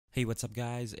Hey, what's up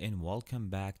guys, and welcome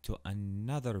back to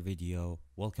another video.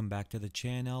 Welcome back to the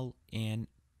channel and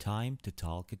time to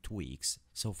talk tweaks.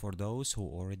 So for those who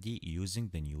already using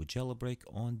the new jailbreak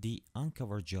on the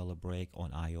Unc0ver jailbreak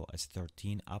on iOS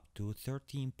 13 up to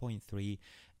 13.3,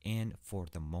 and for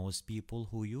the most people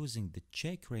who using the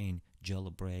Checkra1n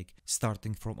jailbreak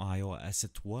starting from iOS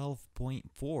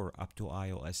 12.4 up to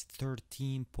iOS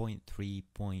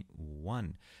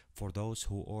 13.3.1. For those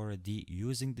who already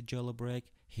using the jailbreak,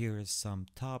 here is some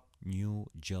top new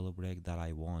jailbreak that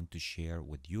I want to share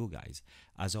with you guys.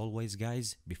 As always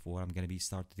guys, before I'm gonna be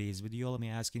start today's video, let me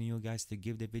asking you guys to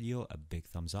give the video a big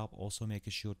thumbs up. Also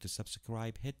make sure to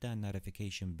subscribe, hit that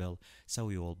notification bell so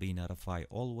you will be notified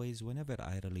always whenever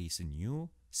I release a new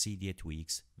Cydia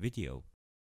tweaks video.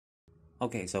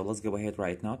 Okay, so let's go ahead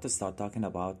right now to start talking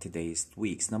about today's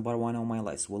tweaks. Number one on my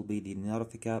list will be the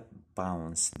Nordica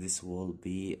Balance. This will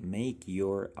be make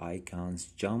your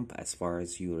icons jump as far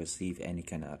as you receive any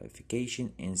kind of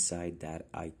notification inside that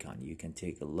icon. You can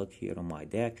take a look here on my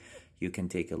deck. You can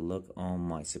take a look on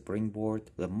my springboard.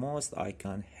 The most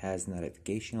icon has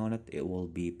notification on it. It will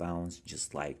be bounced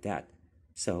just like that.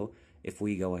 So if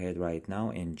we go ahead right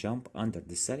now and jump under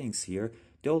the settings here,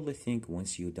 the only thing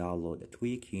once you download the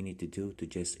tweak you need to do to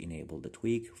just enable the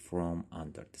tweak from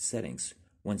under the settings.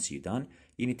 Once you're done,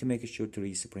 you need to make sure to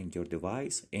respring your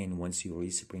device, and once you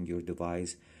respring your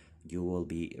device you will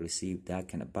be receive that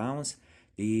kind of bounce.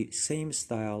 The same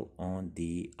style on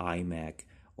the iMac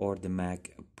or the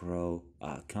Mac Pro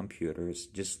computers,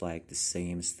 just like the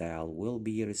same style will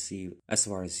be received as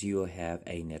far as you have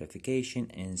a notification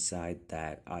inside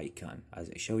that icon. As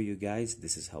I show you guys,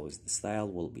 this is how the style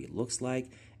will be looks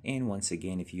like. And once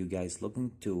again, if you guys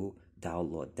looking to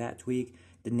download that tweak,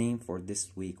 the name for this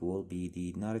tweak will be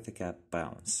the Nordica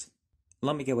Balance.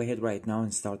 Let me go ahead right now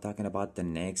and start talking about the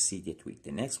next Cydia tweak.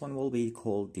 The next one will be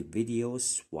called the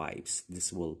VideoSwipes.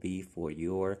 This will be for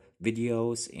your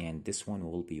videos, and this one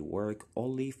will be work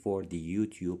only for the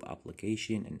YouTube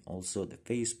application and also the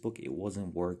Facebook. It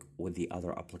wasn't work with the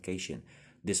other application.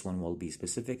 This one will be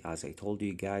specific, as I told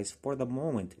you guys, for the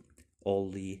moment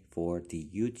only for the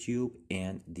YouTube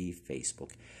and the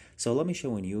Facebook. So let me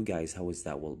show you guys how is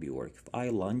that will be work. If I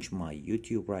launch my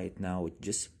YouTube right now,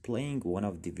 just playing one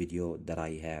of the video that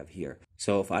I have here.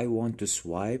 So if I want to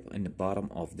swipe in the bottom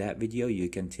of that video, you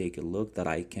can take a look that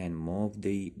I can move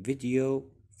the video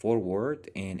forward,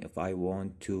 and if I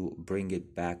want to bring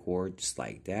it backward just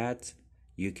like that,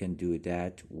 you can do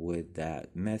that with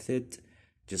that method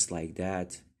just like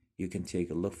that. You can take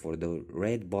a look for the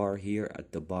red bar here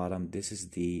at the bottom. This is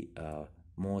the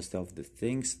most of the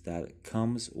things that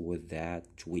comes with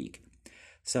that tweak.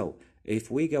 So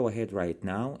if we go ahead right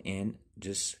now and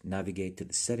just navigate to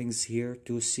the settings here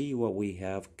to see what we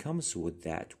have comes with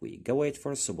that tweak. Go ahead,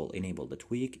 first of all, enable the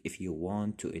tweak. If you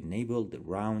want to enable the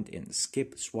round and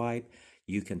skip swipe,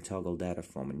 you can toggle that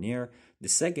from near the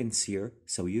seconds here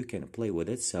so you can play with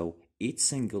it. So each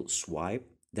single swipe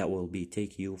that will be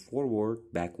take you forward,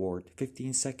 backward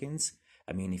 15 seconds.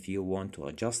 I mean, if you want to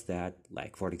adjust that,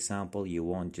 like for example, you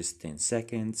want just 10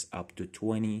 seconds up to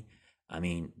 20. I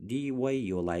mean, the way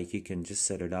you like, you can just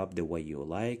set it up the way you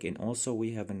like. And also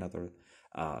we have another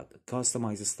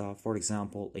customize stuff. For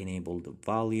example, enable the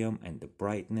volume and the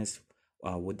brightness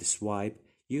with the swipe.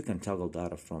 You can toggle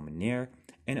that from near.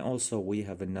 And also we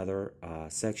have another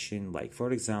section, like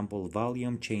for example,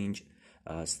 volume change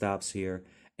stops here.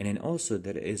 And then also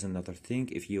there is another thing,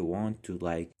 if you want to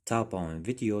like tap on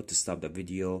video to stop the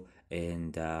video,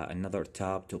 and another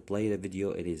tap to play the video,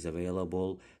 it is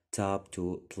available. Tap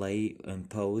to play and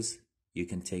pause, you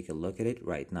can take a look at it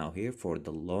right now here for the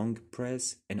long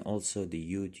press, and also the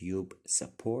YouTube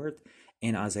support.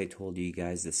 And as I told you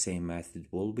guys, the same method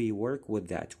will be work with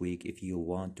that tweak if you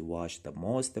want to watch the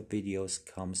most of videos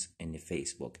comes in the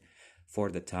Facebook. For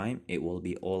the time, it will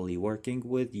be only working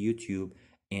with YouTube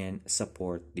and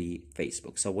support the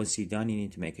Facebook. So once you're done, you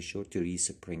need to make sure to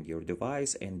respring your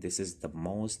device, and this is the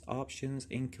most options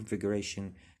in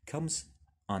configuration comes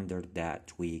under that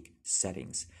tweak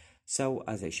settings. So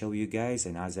as I show you guys,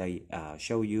 and as I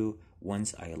show you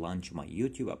once I launch my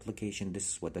YouTube application, this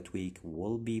is what the tweak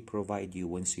will be provide you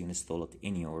once you install it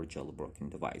in your jailbroken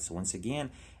device. Once again,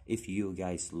 if you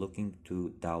guys looking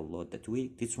to download the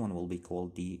tweak, this one will be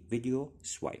called the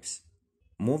VideoSwipes.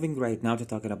 Moving right now to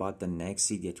talking about the next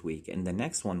Cydia tweak, and the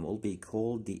next one will be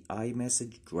called the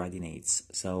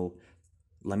iMessageGradinets. So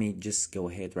let me just go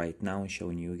ahead right now and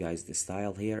showing you guys the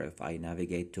style here. If I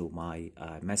navigate to my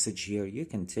message here, you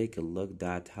can take a look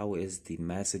at how is the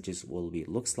messages will be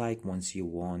looks like once you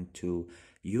want to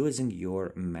using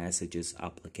your messages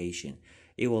application.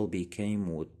 It will be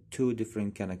came with two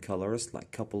different kind of colors,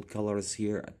 like couple colors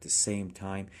here at the same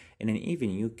time, and then even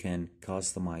you can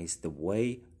customize the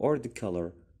way or the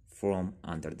color from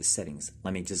under the settings.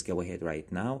 Let me just go ahead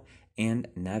right now and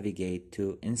navigate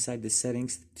to inside the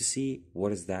settings to see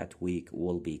what is that tweak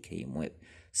will be came with.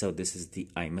 So this is the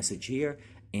iMessage here,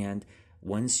 and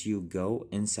once you go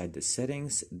inside the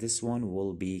settings, this one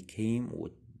will be came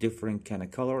with different kind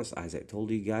of colors, as I told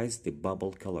you guys, the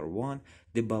bubble color 1,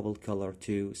 the bubble color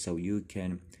 2. So you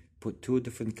can put two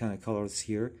different kind of colors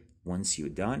here. Once you're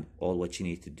done, all what you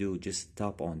need to do, just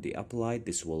tap on the apply.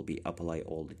 This will be apply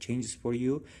all the changes for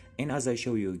you. And as I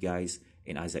show you guys,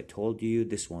 and as I told you,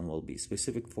 this one will be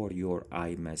specific for your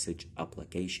iMessage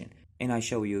application. And I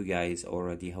show you guys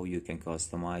already how you can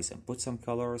customize and put some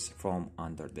colors from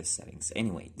under the settings.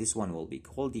 Anyway, this one will be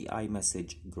called the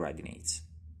iMessageGradinets.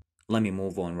 Let me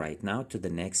move on right now to the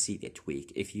next Cydia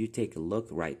tweak. If you take a look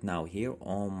right now here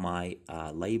on my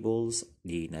labels,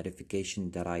 the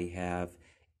notification that I have,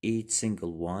 each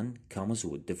single one comes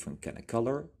with different kind of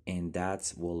color, and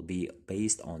that will be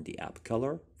based on the app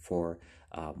color for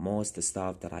most the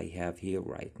stuff that I have here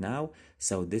right now.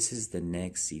 So this is the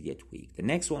next Cydia tweak. The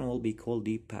next one will be called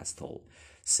the Pastel.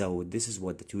 So this is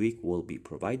what the tweak will be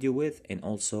provide you with, and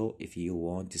also if you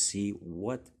want to see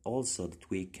what also the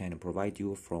tweak can provide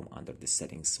you from under the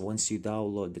settings. Once you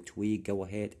download the tweak, go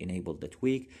ahead, enable the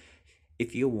tweak.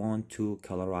 If you want to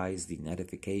colorize the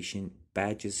notification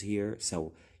badges here,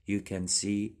 so you can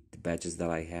see the badges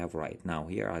that I have right now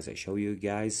here, as I show you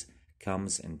guys,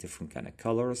 comes in different kind of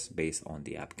colors based on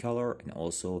the app color, and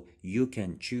also you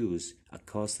can choose a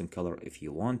custom color if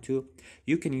you want to.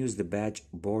 You can use the badge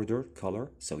border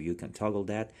color, so you can toggle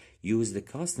that. Use the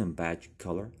custom badge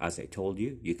color, as I told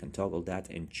you, you can toggle that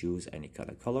and choose any kind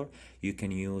of color. You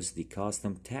can use the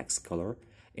custom text color,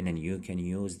 and then you can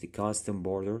use the custom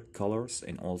border colors,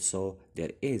 and also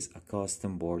there is a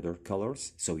custom border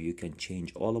colors, so you can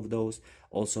change all of those.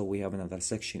 Also, we have another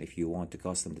section if you want to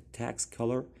custom the text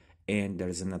color, and there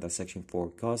is another section for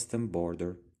custom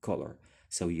border color,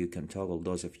 so you can toggle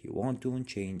those if you want to and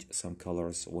change some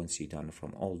colors. Once you're done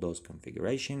from all those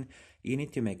configuration, you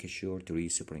need to make sure to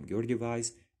respring your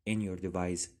device, and your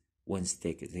device, once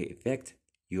take the effect,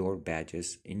 your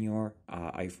badges in your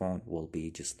iPhone will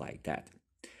be just like that.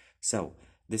 So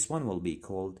this one will be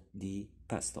called the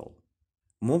Pastel.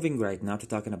 Moving right now to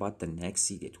talking about the next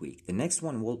Cydia tweak. The next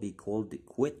one will be called the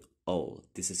QuitAll.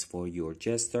 This is for your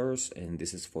gestures, and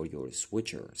this is for your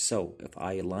switcher. So if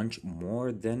I launch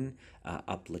more than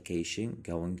application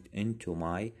going into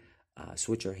my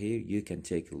switcher here, you can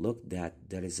take a look that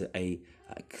there is a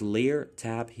clear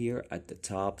tab here at the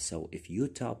top. So if you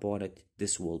tap on it,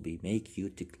 this will be make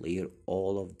you to clear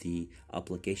all of the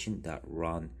application that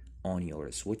run on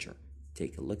your switcher.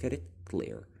 Take a look at it,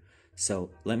 clear.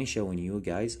 So let me show you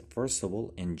guys first of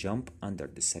all, and jump under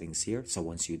the settings here. So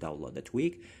once you download the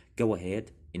tweak, go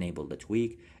ahead, enable the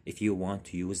tweak. If you want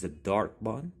to use the dark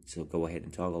button, so go ahead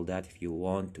and toggle that. If you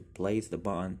want to place the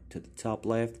button to the top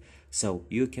left, so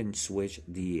you can switch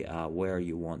the where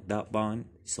you want that button,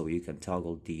 so you can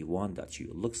toggle the one that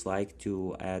you looks like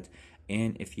to add.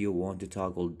 And if you want to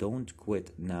toggle don't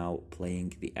quit now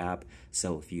playing the app,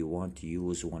 so if you want to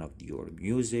use one of your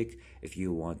music, if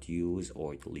you want to use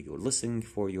or you're listening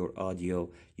for your audio,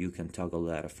 you can toggle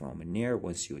that from in there.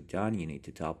 Once you're done, you need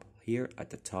to tap here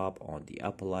at the top on the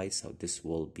apply, so this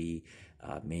will be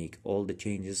make all the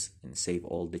changes and save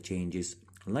all the changes.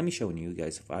 Let me show you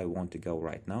guys if I want to go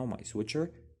right now, my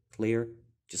switcher, clear,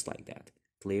 just like that.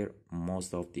 Clear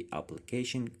most of the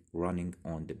application running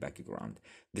on the background.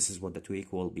 This is what the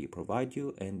tweak will be provide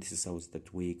you, and this is how the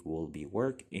tweak will be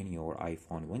work in your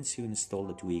iPhone once you install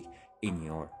the tweak in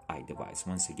your iDevice.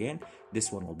 Once again,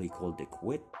 this one will be called the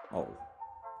QuitAll.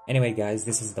 Anyway guys,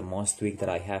 this is the most tweak that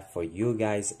I have for you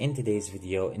guys in today's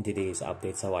video, in today's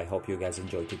update. So I hope you guys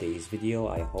enjoyed today's video.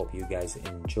 I hope you guys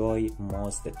enjoy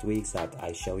most the tweaks that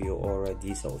I show you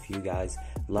already. So if you guys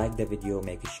like the video,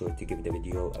 make sure to give the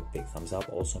video a big thumbs up.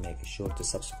 Also make sure to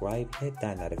subscribe, hit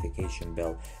that notification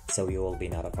bell, so you will be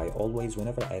notified always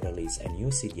whenever I release a new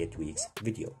Cydia tweaks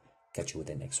video. Catch you with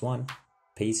the next one.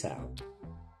 Peace out.